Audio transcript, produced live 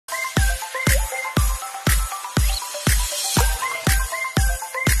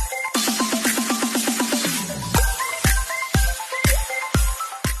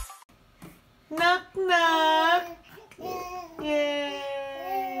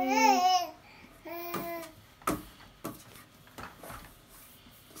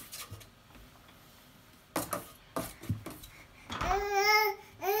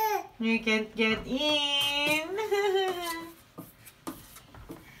You can't get in.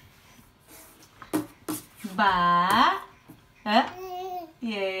 Ba? Huh?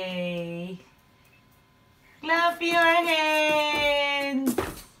 Yay. Clap your hands.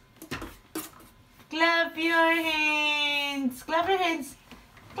 Clap your hands. Clap your hands.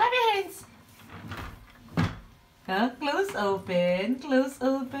 Clap your hands. Huh? Close, open. Close,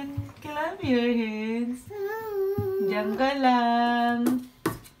 open. Clap your hands. Diyan ka lang.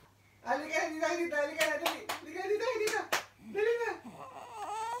 Halika na, dito, dito, halika na, dali. Halika dito, dito. Dali na.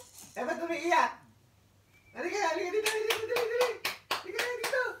 Eh, ba't umiiyak? Halika na, halika dito, dali, dali, dali. Halika na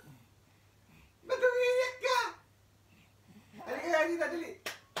dito. Ba't umiiyak ka? Halika na dito, dali.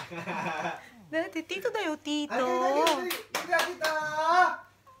 Dati, tito tayo, tito. Halika na dito, dali. Halika dito.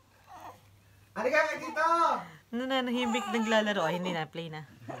 Halika na dito. Nananahimik naglalaro. Ay, hindi na. Play na.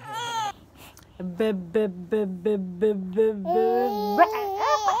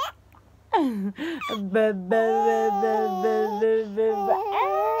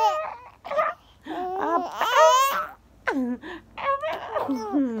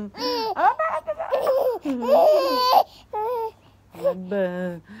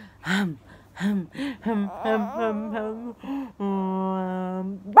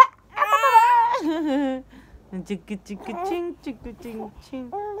 Ching ching ching ching.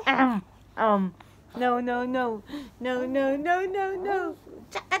 No no no no no no no no.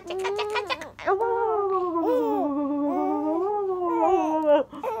 Chaka chaka chaka chaka.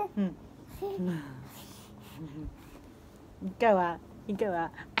 Ikaw ah, ikaw ah.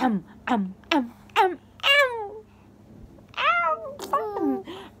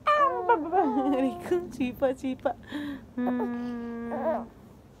 Sipa sipa.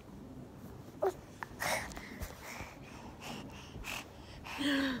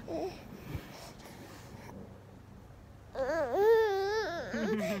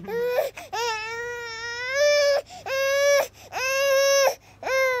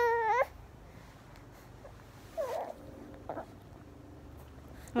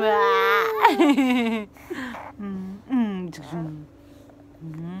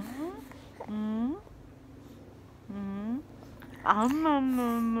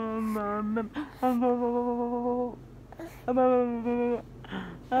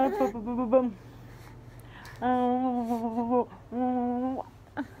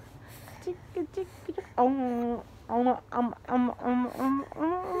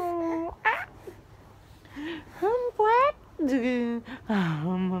 What?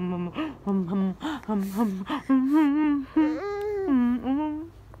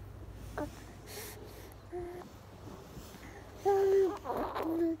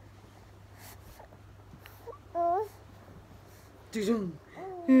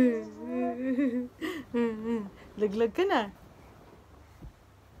 Laglag ka na.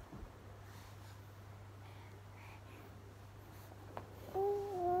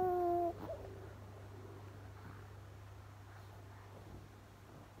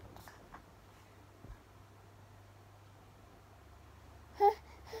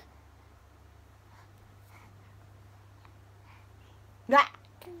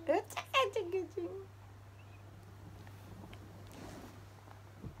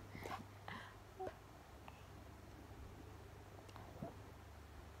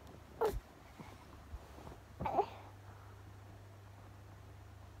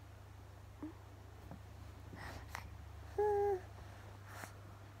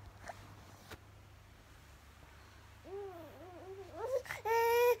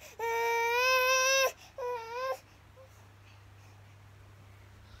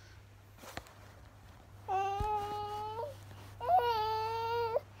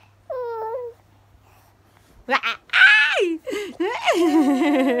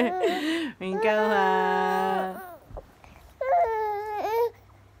 Ikaw ha.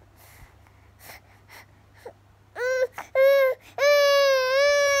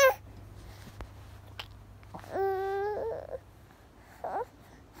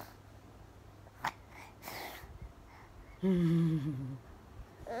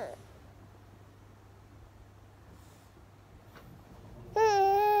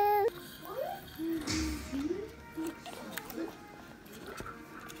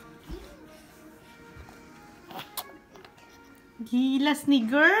 Gilas ni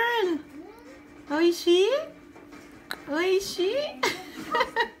girl. Oishi? Oishi?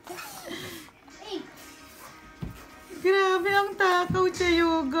 Grabe ang takaw sa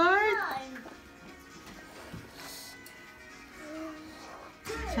yogurt.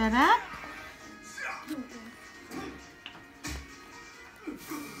 Sarap?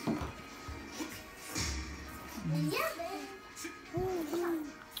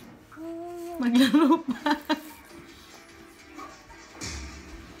 naglaro pa.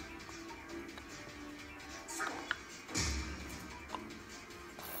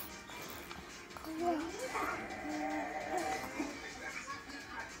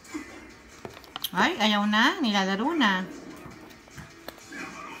 Ay, ayaw na. Nilalaro na.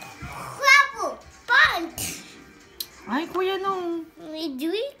 Crapple! Punch! Ay, kuya nung. We're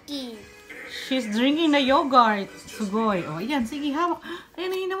drinking. She's drinking the yogurt. Sugoy. O, ayan. Sige, hawak.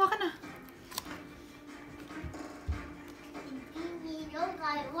 Ayan, hinawa ka na. Drinking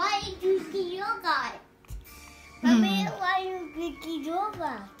yogurt. Why are you drinking yogurt? Mommy, why are you drinking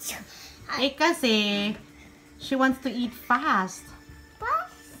yogurt? Eh, kasi, she wants to eat fast.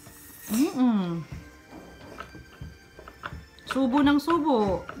 Subo ng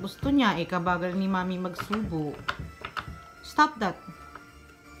subo. Gusto niya, eh, kabagal ni Mami magsubo. Stop that.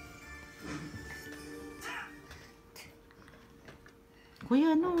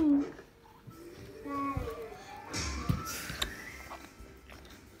 Kuya, no.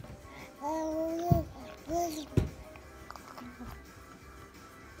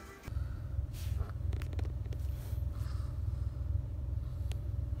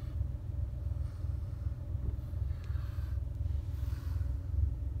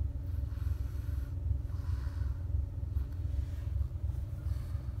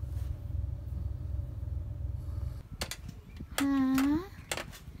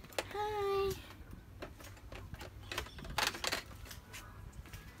 Hi.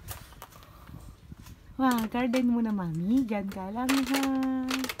 Wow, garden mo na, Mami. Diyan ka lang, ha.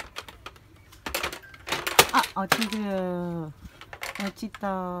 Ah, ochito.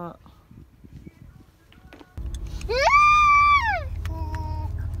 Ochito.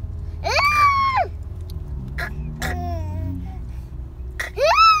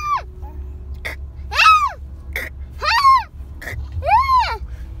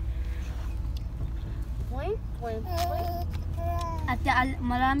 Ate,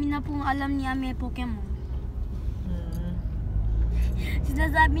 marami na pong alam niya may Pokemon.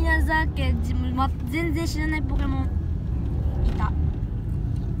 Sinasabi niya sa akin, zenzen siya na Pokemon ita.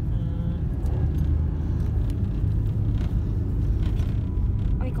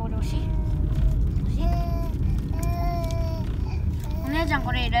 Ay, ikaw daw si? O姉ちゃん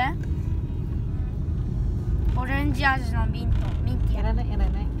これいる？オレンジ味のミント、ミンティア。いらない、いらな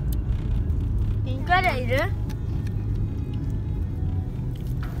い。ピンクあれいる？い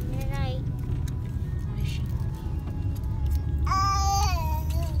らない。おいしい。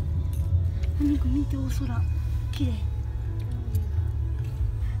ミコ見てお空、綺麗。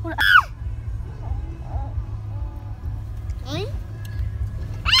ほら。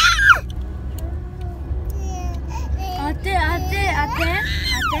当て当て当て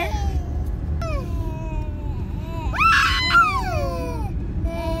当て。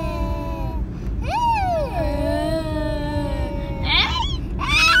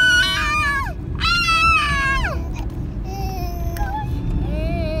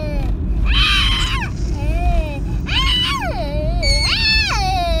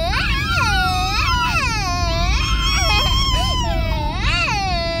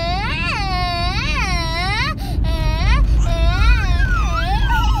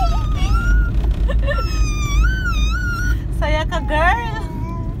Saya ka, girl.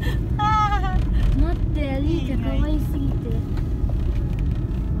待って、リーちゃん可愛すぎて。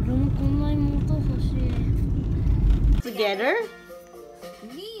俺もこんな妹欲しい。Together?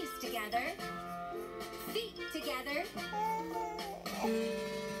 Knees together, feet together.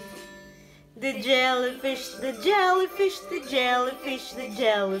 The jellyfish, the jellyfish, the jellyfish, the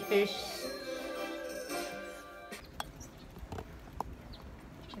jellyfish.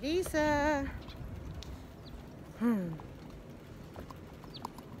 Lisa.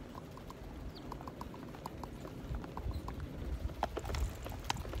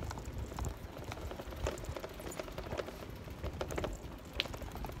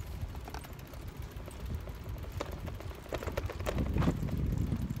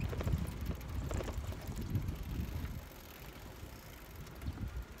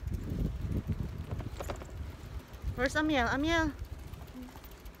 Where's Amiel? Amiel.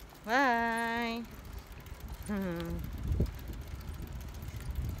 Bye.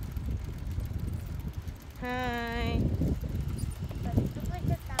 Hi.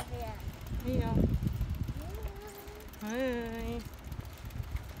 Ayan. Hi.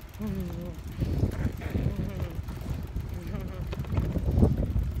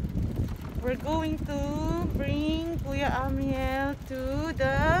 We're going to bring Kuya Amiel to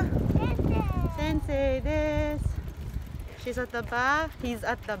the sensei. This. She's at the back, he's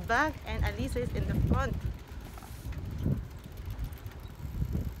at the back, and Alisa is in the front.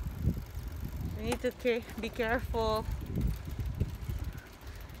 We need to be careful.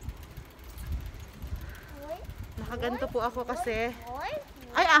 Nakaganto po ako kasi.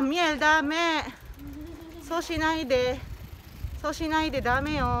 Ay, Amiel, dami. So shinaide. So shinaide,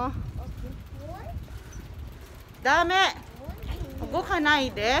 dami oh. Dame. Ugo ka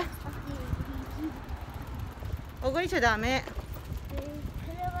naide. Ugo ni siya dame.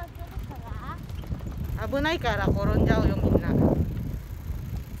 危ないから転んじゃうよみんな。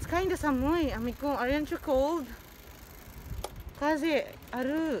It's kinda 寒い。アミくん、aren't you cold? 風あ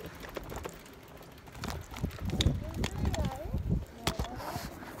る。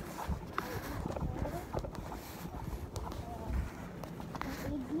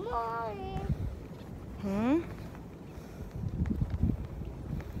Hmm?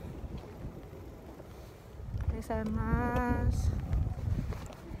 Mas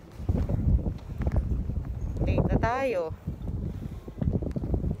late na tayo.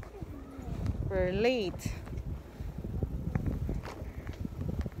 We're late.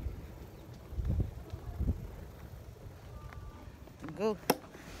 Go.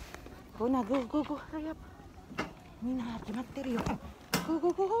 Go na, go, go, go. Hurry up. Mina, kimatter yun. Go, go,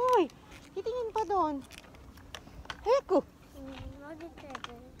 go, hoy. Titingin pa doon. Heko.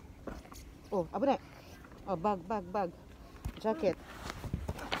 Oh, abunay. Oh, bag, bag, bag. Jacket.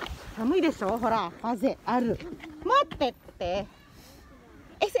 寒いでしょほら、風ある。待ってって。エ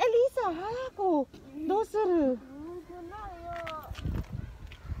リーサ、早く。どうする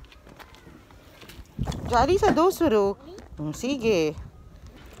じゃあ、アリーサどうするうん、sige.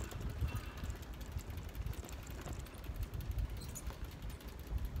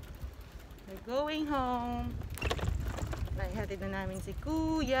 We're going home. Naihatid na namin si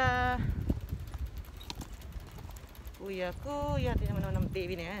Kuya. Kuya, kuya. Tingnan mo naman ng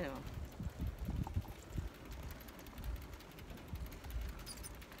baby na yan, oh.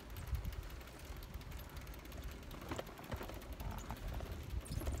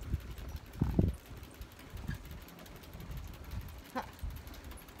 Ha!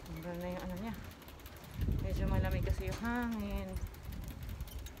 Hanggang na yung ano niya. Medyo malamig kasi yung hangin.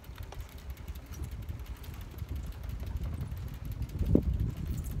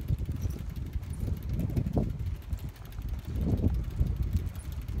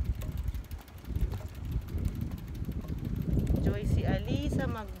 Si Alisa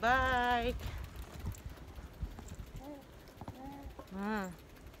magbike.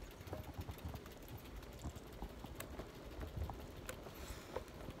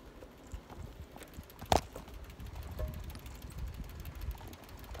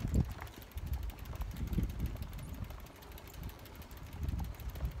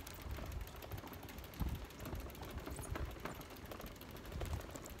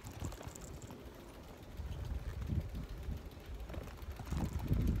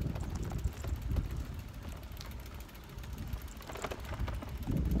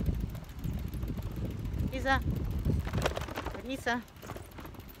 Lisa. Lisa.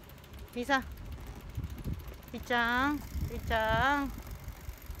 Lisa. Pichang. Pichang.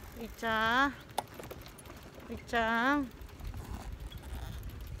 Pichang. Pichang.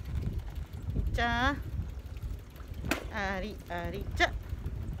 Pichang. Ari, ari, cha.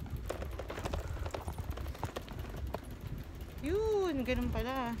 Yun, ganun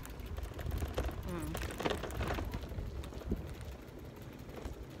pala.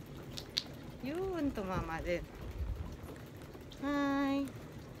 Yun, tumama din. Hi.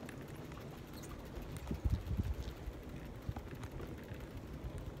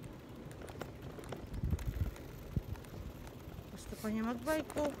 Gusto pa niya mag-bike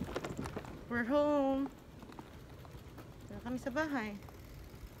ko. We're home. Wala kami sa bahay.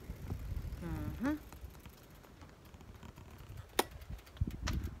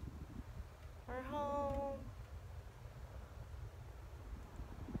 We're home.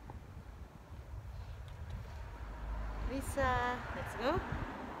 Lisa, let's go.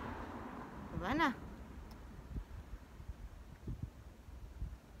 Baba na.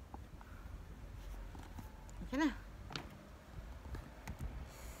 Okay na.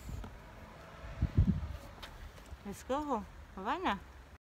 Let's go. Baba na.